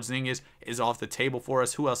guess Porzingis is off the table for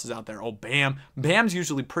us. Who else is out there? Oh, Bam. Bam's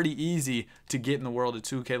usually pretty easy to get in the world of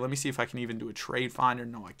 2K. Let me see if I can even do a trade finder.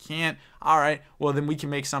 No, I can't. All right. Well, then we can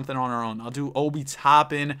make something on our own. I'll do Obi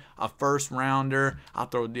Toppin, a first rounder. I'll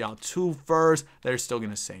throw y'all 2 first. They're still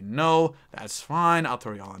going to say no. That's fine. I'll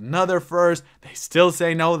throw y'all another first. They still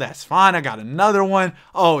say no. That's fine. I got another one.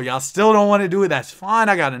 Oh, y'all still don't want to do it. That's fine.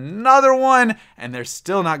 I got another one. And they're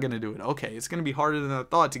still not going to do it. Okay, it's going to be harder than I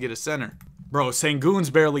thought to get a center. Bro, Sengun's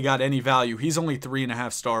barely got any value. He's only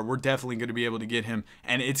 3.5 star. We're definitely going to be able to get him.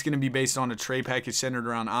 And it's going to be based on a trade package centered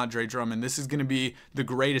around Andre Drummond. This is going to be the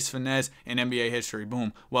greatest finesse in NBA history.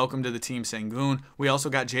 Boom. Welcome to the team, Sengun. We also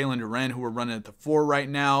got Jalen Duren, who we're running at the 4 right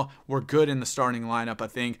now. We're good in the starting lineup, I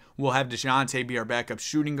think. We'll have DeJounte be our backup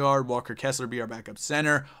shooting guard. Walker Kessler be our backup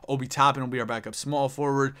center. Obi Toppin will be our backup small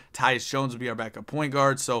forward. Tyus Jones will be our backup point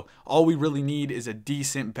guard. So all we really need is a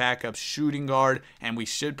decent backup shooting guard. And we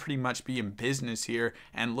should pretty much be in business here.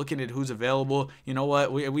 And looking at who's available, you know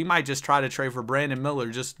what, we might just try to trade for Brandon Miller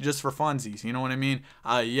just for funsies, you know what I mean?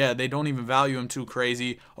 Yeah, they don't even value him too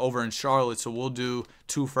crazy over in Charlotte, so we'll do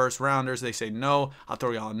 2 first rounders. They say no. I'll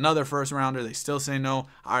throw y'all another first rounder. They still say no.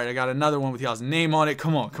 All right, I got another one with y'all's name on it.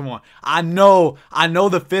 Come on. I know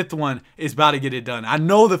the 5th one is about to get it done. I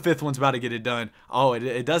know the 5th one's about to get it done. Oh,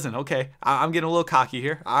 it doesn't. Okay, I'm getting a little cocky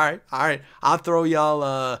here. All right. I'll throw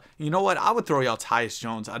y'all, you know what? I would throw y'all Tyus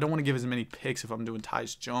Jones. I don't want to give as many picks if I'm doing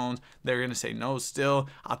Tyus Jones. They're going to say no still.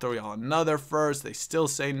 I'll throw y'all another first. They still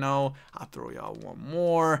say no. I'll throw y'all one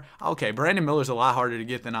more. Okay, Brandon Miller's a lot harder to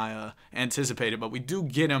get than I anticipated, but we do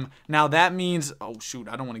get him. Now that means, oh shoot,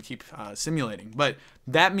 I don't want to keep simulating, but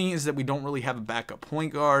that means that we don't really have a backup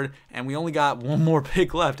point guard, and we only got one more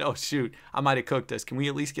pick left. Oh shoot, I might have cooked us. Can we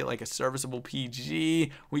at least get like a serviceable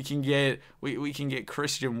PG? We can get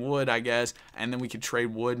Christian Wood, I guess, and then we could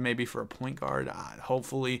trade Wood maybe for a point guard.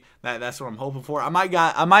 Hopefully that's what I'm hoping for. I might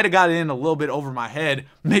have got it in a little bit over my head,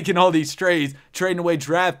 making all these trades, trading away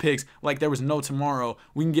draft picks like there was no tomorrow.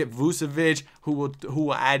 We can get Vucevic, who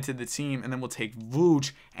will add to the team, and then we'll take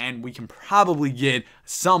Vooch, and we can probably get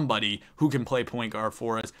somebody who can play point guard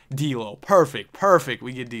for us. D'Lo, perfect.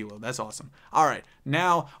 We get D'Lo. That's awesome. All right,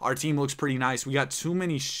 now our team looks pretty nice. We got too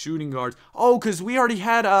many shooting guards. Oh, because we already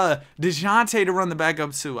had DeJounte to run the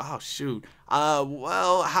backup too. Oh shoot.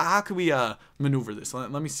 Well, how could we maneuver this?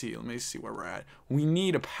 Let me see where we're at. We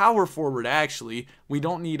need a power forward, actually. We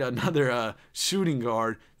don't need another shooting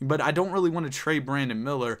guard, but I don't really want to trade Brandon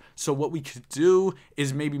Miller. So what we could do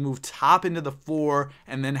is maybe move Top into the 4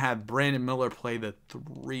 and then have Brandon Miller play the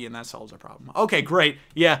 3, and that solves our problem. Okay, great.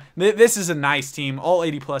 Yeah, this is a nice team. All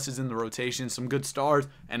 80 pluses in the rotation, some good stars,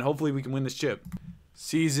 and hopefully we can win this chip.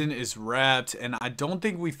 Season is wrapped, and I don't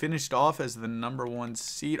think we finished off as the #1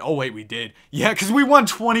 seed. Oh, wait, we did. Yeah, because we won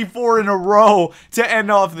 24 in a row to end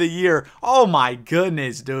off the year. Oh, my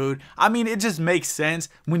goodness, dude. I mean, it just makes sense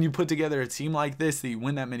when you put together a team like this that you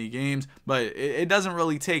win that many games, but it doesn't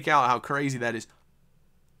really take out how crazy that is.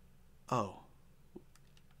 Oh.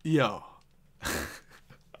 Yo.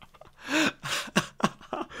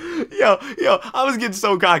 Yo, I was getting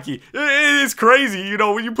so cocky. It's crazy, you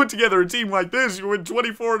know, when you put together a team like this, you win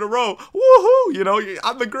 24 in a row. Woohoo! You know,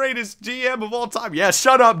 I'm the greatest GM of all time. Yeah,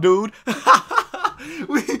 shut up, dude.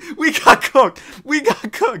 We got cooked. We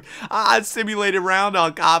got cooked. I simulated round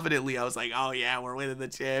on confidently. I was like, oh yeah, we're winning the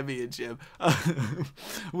championship.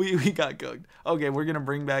 we got cooked. Okay, we're gonna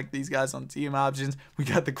bring back these guys on team options. We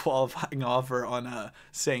got the qualifying offer on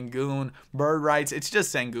Sengun. Bird rights. It's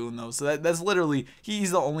just Sengun though, so that's literally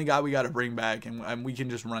he's the only guy we got to bring back, and we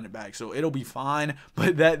can just run it back. So it'll be fine.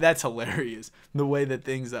 But that's hilarious the way that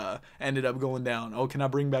things ended up going down. Oh, can I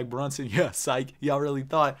bring back Brunson? Yeah, psych. Y'all really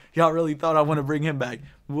thought I want to bring him back.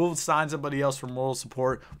 We'll sign somebody else for moral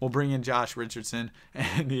support. We'll bring in Josh Richardson,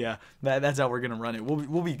 and yeah, that's how we're gonna run it.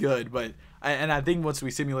 We'll be good, but I think once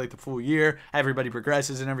we simulate the full year, everybody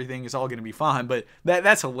progresses and everything, it's all gonna be fine. But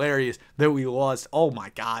that's hilarious that we lost. Oh my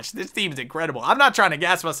gosh, this team is incredible. I'm not trying to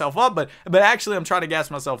gas myself up, but actually I'm trying to gas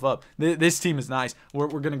myself up. This team is nice. We're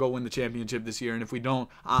gonna go win the championship this year, and if we don't,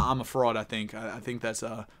 I'm a fraud. I think that's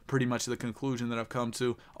pretty much the conclusion that I've come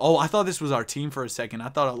to. Oh, I thought this was our team for a second. I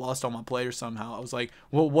thought I lost all my players somehow. I was like,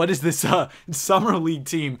 well, what is this summer league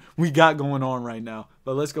team we got going on right now?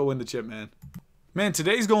 But let's go win the chip, man. Man,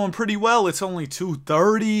 today's going pretty well. It's only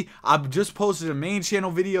 2:30. I've just posted a main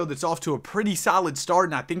channel video that's off to a pretty solid start,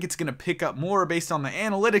 and I think it's going to pick up more based on the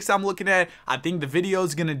analytics I'm looking at. I think the video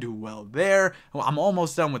is going to do well there. Well, I'm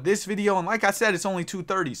almost done with this video, and like I said, it's only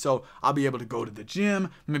 2:30, so I'll be able to go to the gym,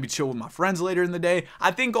 maybe chill with my friends later in the day.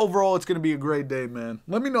 I think overall it's going to be a great day, man.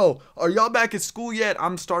 Let me know, are y'all back at school yet?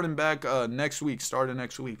 I'm starting back next week,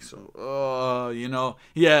 so you know,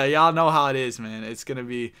 yeah, y'all know how it is, man. It's going to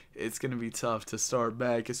be tough to start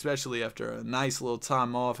back, especially after a nice little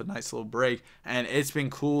time off, a nice little break. And it's been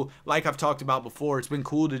cool, like I've talked about before, it's been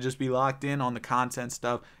cool to just be locked in on the content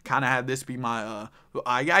stuff, kind of have this be my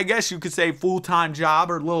I guess you could say full-time job,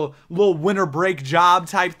 or little winter break job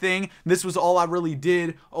type thing. This was all I really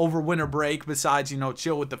did over winter break, besides, you know,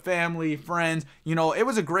 chill with the family, friends. You know, it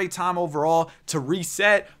was a great time overall to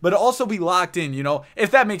reset, but also be locked in, you know,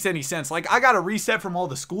 if that makes any sense. Like, I got to reset from all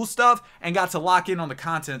the school stuff and got to lock in on the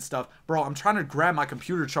content stuff. Bro, I'm trying to grab my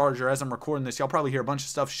computer charger as I'm recording this. Y'all probably hear a bunch of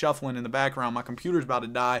stuff shuffling in the background. My computer's about to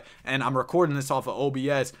die, and I'm recording this off of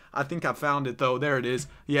OBS. I think I found it, though. There it is.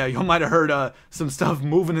 Yeah, you might have heard some stuff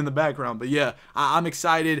moving in the background, but yeah, I'm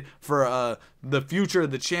excited for the future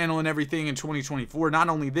of the channel and everything in 2024. Not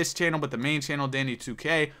only this channel, but the main channel,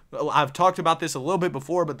 Danny2K. I've talked about this a little bit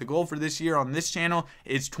before, but the goal for this year on this channel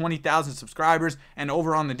is 20,000 subscribers, and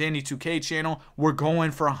over on the Danny2K channel, we're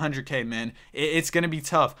going for 100K, man. It's gonna be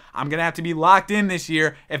tough. I'm gonna have to be locked in this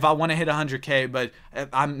year if I want to hit 100K, but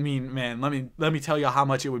I mean, man, let me tell you how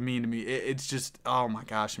much it would mean to me. It's just, oh my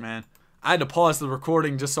gosh, man. I had to pause the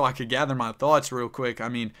recording just so I could gather my thoughts real quick. I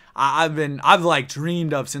mean, I've like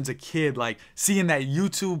dreamed of since a kid, like seeing that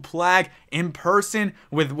YouTube plaque in person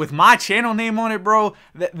with my channel name on it, bro.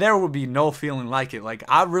 There would be no feeling like it. Like,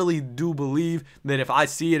 I really do believe that if I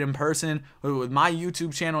see it in person with my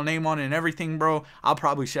YouTube channel name on it and everything, bro, I'll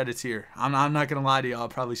probably shed a tear. I'm not gonna lie to y'all, I'll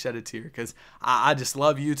probably shed a tear, because I just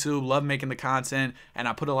love YouTube, love making the content, and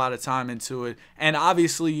I put a lot of time into it. And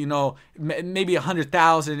obviously, you know, maybe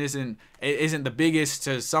 100,000 isn't the biggest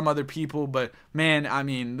to some other people, but man, I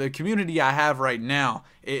mean, the community I have right now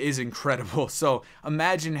is incredible. So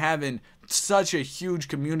imagine having such a huge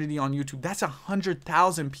community on YouTube. That's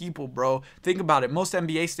 100,000 people, bro. Think about it. Most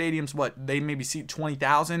NBA stadiums, what, they maybe seat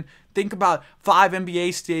 20,000. Think about 5 NBA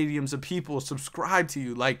stadiums of people subscribe to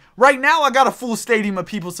you. Like, right now, I got a full stadium of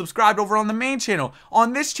people subscribed over on the main channel.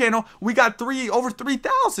 On this channel, we got over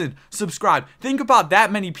 3,000 subscribed. Think about that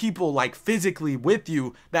many people, like, physically with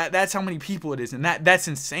you. That's how many people it is, and that's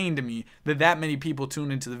insane to me, that many people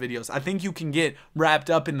tune into the videos. I think you can get wrapped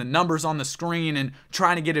up in the numbers on the screen and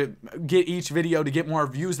trying to get each video to get more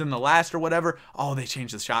views than the last or whatever. Oh, they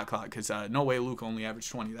changed the shot clock, because no way Luka only averaged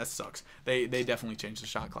 20. That sucks. They definitely changed the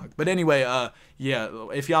shot clock. But anyway, yeah,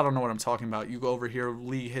 if y'all don't know what I'm talking about, you go over here,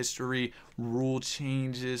 league history, rule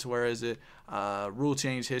changes, where is it? Rule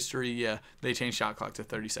change history, yeah, they changed shot clock to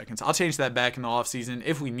 30 seconds. I'll change that back in the offseason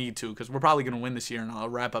if we need to, because we're probably going to win this year, and I'll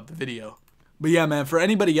wrap up the video. But yeah, man, for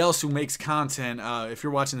anybody else who makes content, if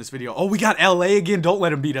you're watching this video, oh, we got LA again, don't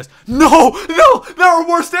let them beat us. No, they're our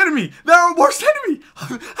worst enemy. They're our worst enemy. How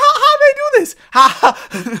did they do this?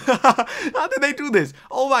 How did they do this?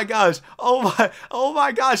 Oh my gosh. Oh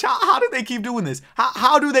my gosh. How did they keep doing this?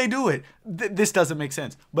 How do they do it? this doesn't make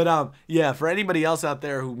sense. But yeah, for anybody else out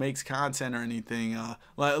there who makes content or anything,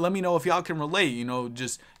 let me know if y'all can relate. You know,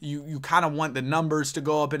 just you kind of want the numbers to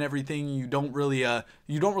go up and everything. You don't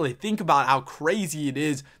really think about how crazy it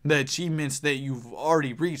is, the achievements that you've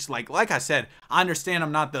already reached. Like I said, I understand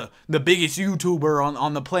I'm not the biggest YouTuber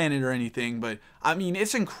on the planet or anything, but I mean,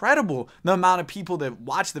 it's incredible the amount of people that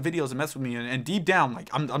watch the videos and mess with me, and deep down, like,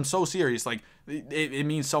 I'm so serious. Like, it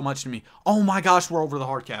means so much to me. Oh my gosh, we're over the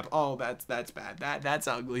hard cap. Oh, that's bad. That's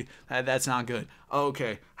ugly. That's not good.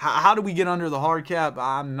 Okay, how do we get under the hard cap?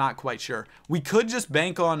 I'm not quite sure. We could just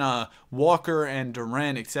bank on Walker and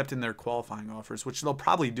Durant accepting their qualifying offers, which they'll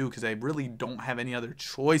probably do because they really don't have any other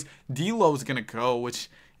choice. D'Lo's gonna go, which,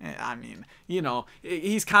 I mean, you know,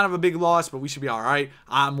 he's kind of a big loss, but we should be all right.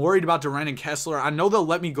 I'm worried about Durant and Kessler. I know they'll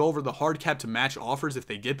let me go over the hard cap to match offers if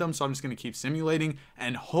they get them, so I'm just going to keep simulating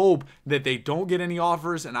and hope that they don't get any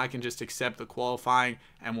offers and I can just accept the qualifying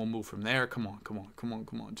and we'll move from there. Come on.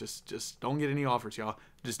 Just don't get any offers, y'all.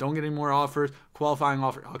 Just don't get any more offers. Qualifying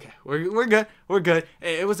offer. Okay, we're good. We're good.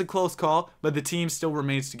 It was a close call, but the team still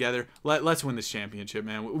remains together. Let's win this championship,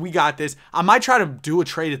 man. We got this. I might try to do a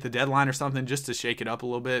trade at the deadline or something just to shake it up a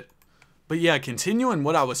little bit. But yeah, continuing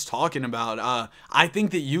what I was talking about, I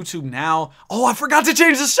think that YouTube now... Oh, I forgot to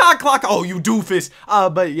change the shot clock! Oh, you doofus!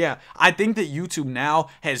 But yeah, I think that YouTube now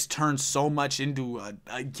has turned so much into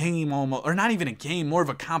a game almost, or not even a game, more of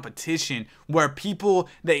a competition where people,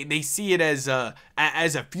 they see it as a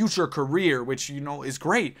future career, which, you know, is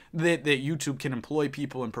great that YouTube can employ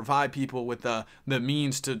people and provide people with the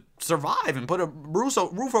means to survive and put a roof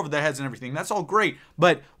over their heads and everything. That's all great.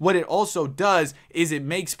 But what it also does is it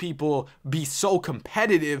makes people be so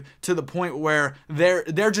competitive to the point where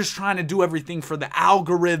they're just trying to do everything for the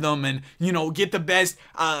algorithm and, you know, get the best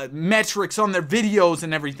metrics on their videos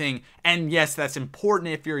and everything. And yes, that's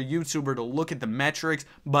important if you're a YouTuber to look at the metrics,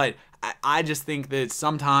 but I just think that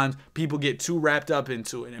sometimes people get too wrapped up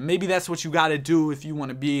into it. And maybe that's what you got to do if you want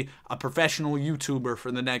to be a professional YouTuber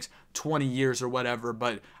for the next 20 years or whatever.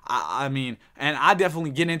 But I mean, and I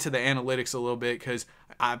definitely get into the analytics a little bit because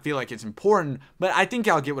I feel like it's important. But I think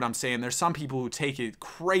y'all get what I'm saying. There's some people who take it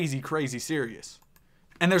crazy serious.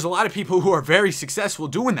 And there's a lot of people who are very successful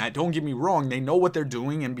doing that. Don't get me wrong. They know what they're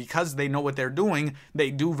doing. And because they know what they're doing,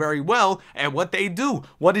 they do very well at what they do.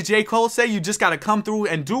 What did J. Cole say? You just got to come through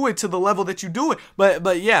and do it to the level that you do it.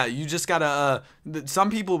 But yeah, you just got to,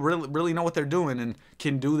 some people really know what they're doing and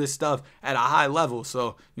can do this stuff at a high level.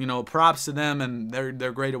 So, you know, props to them, and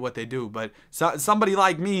they're great at what they do. But somebody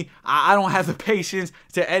like me, I don't have the patience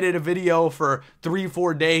to edit a video for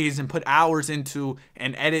 3-4 days and put hours into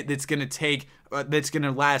an edit that's going to take that's going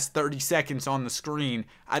to last 30 seconds on the screen.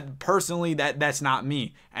 Personally, that's not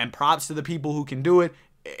me. And props to the people who can do it.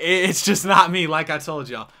 It's just not me, like I told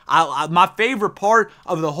y'all. My favorite part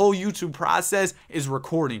of the whole YouTube process is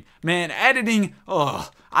recording. Man, editing,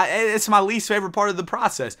 it's my least favorite part of the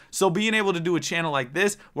process. So being able to do a channel like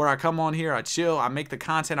this, where I come on here, I chill, I make the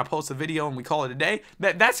content, I post a video, and we call it a day,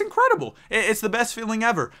 that's incredible. It's the best feeling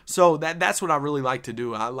ever. So that's what I really like to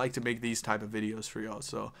do. I like to make these type of videos for y'all.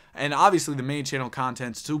 So, and obviously the main channel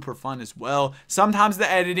content's super fun as well. Sometimes the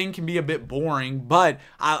editing can be a bit boring, but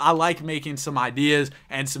I like making some ideas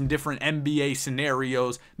and some different NBA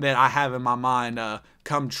scenarios that I have in my mind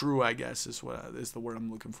come true, I guess is the word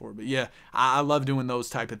I'm looking for. But yeah, I love doing those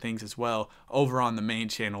type of things as well over on the main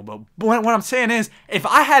channel. But what I'm saying is, if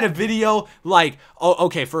I had a video like,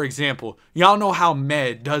 okay, for example, y'all know how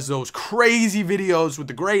Med does those crazy videos with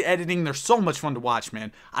the great editing. They're so much fun to watch,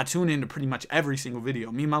 man. I tune into pretty much every single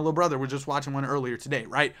video. Me and my little brother were just watching one earlier today,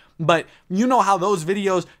 right? But you know how those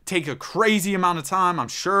videos take a crazy amount of time, I'm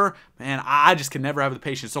sure. Man, I just can never have the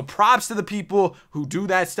patience. So props to the people who do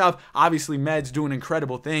that stuff. Obviously, Med's doing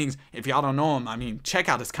incredible things. If y'all don't know him, I mean, check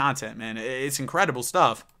out his content, man. It's incredible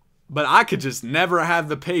stuff. But I could just never have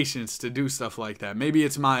the patience to do stuff like that. Maybe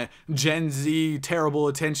it's my Gen Z terrible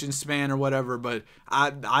attention span or whatever, but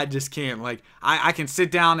I just can't. Like, I can sit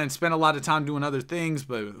down and spend a lot of time doing other things,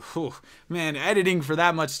 but whew, man, editing for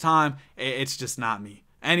that much time, it's just not me.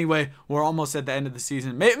 Anyway, we're almost at the end of the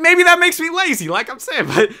season. Maybe that makes me lazy, like I'm saying,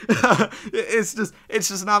 but it's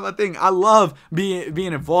just not my thing. I love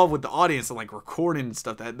being involved with the audience and like recording and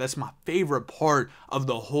stuff. That's my favorite part of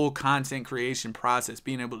the whole content creation process.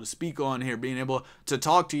 Being able to speak on here, being able to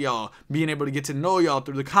talk to y'all, being able to get to know y'all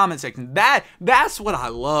through the comment section. That's what I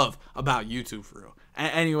love about YouTube, for real.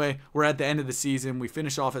 Anyway, we're at the end of the season. We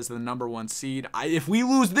finish off as the #1 seed. If we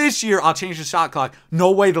lose this year, I'll change the shot clock.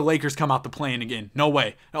 No way the Lakers come out the play-in again. No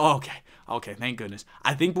way. Okay. Okay, thank goodness.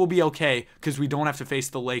 I think we'll be okay because we don't have to face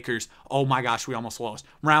the Lakers. Oh my gosh, we almost lost.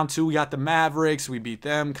 Round 2, we got the Mavericks. We beat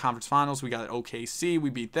them. Conference Finals, we got OKC. We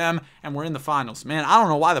beat them, and we're in the finals. Man, I don't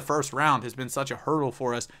know why the first round has been such a hurdle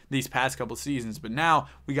for us these past couple seasons, but now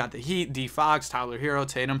we got the Heat, D Fox, Tyler Hero,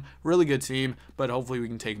 Tatum. Really good team, but hopefully we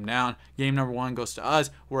can take them down. Game number 1 goes to us.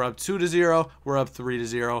 We're up 2-0. We're up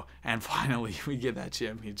 3-0, and finally we get that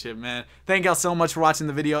championship, man. Thank y'all so much for watching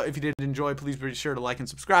the video. If you did enjoy, please be sure to like and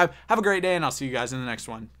subscribe. Have a great day, and I'll see you guys in the next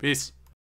one. Peace.